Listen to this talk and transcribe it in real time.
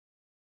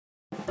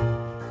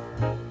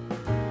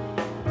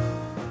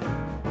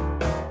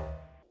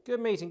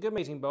Good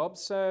meeting, Bob.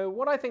 So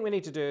what I think we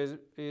need to do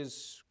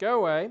is go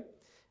away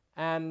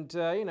and,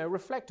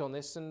 reflect on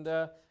this and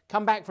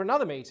come back for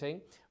another meeting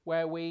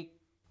where we...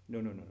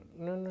 No.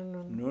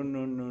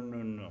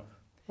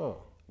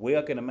 Oh. We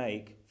are going to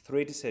make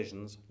 3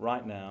 decisions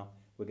right now.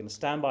 We're going to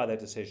stand by their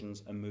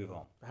decisions and move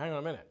on. Hang on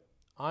a minute.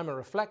 I'm a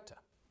reflector.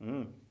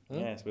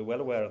 Yes, we're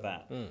well aware of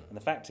that. And the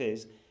fact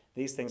is,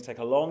 these things take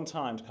a long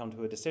time to come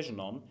to a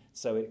decision on,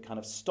 so it kind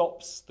of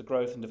stops the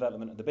growth and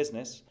development of the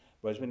business,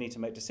 whereas we need to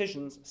make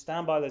decisions,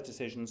 stand by those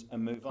decisions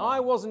and move on. I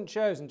wasn't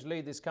chosen to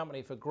lead this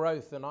company for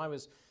growth, and I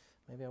was...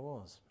 Maybe I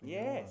was.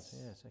 Yes.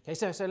 Okay,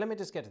 so let me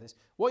just get to this.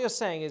 What you're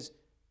saying is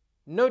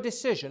no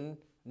decision,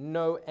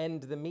 no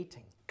end the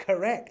meeting.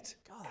 Correct.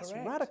 God, that's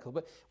radical.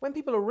 But when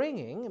people are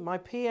ringing, my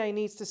PA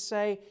needs to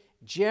say,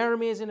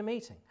 Jeremy is in a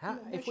meeting.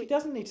 She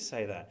doesn't need to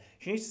say that.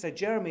 She needs to say,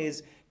 Jeremy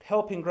is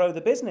helping grow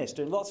the business,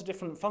 doing lots of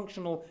different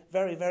functional,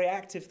 very, very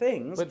active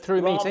things. But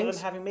through rather meetings?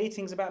 than having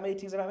meetings about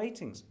meetings about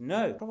meetings.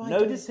 No. Right.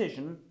 No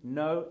decision,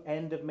 no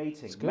end of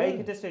meeting. Make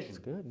a decision. It's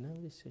good, no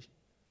decision.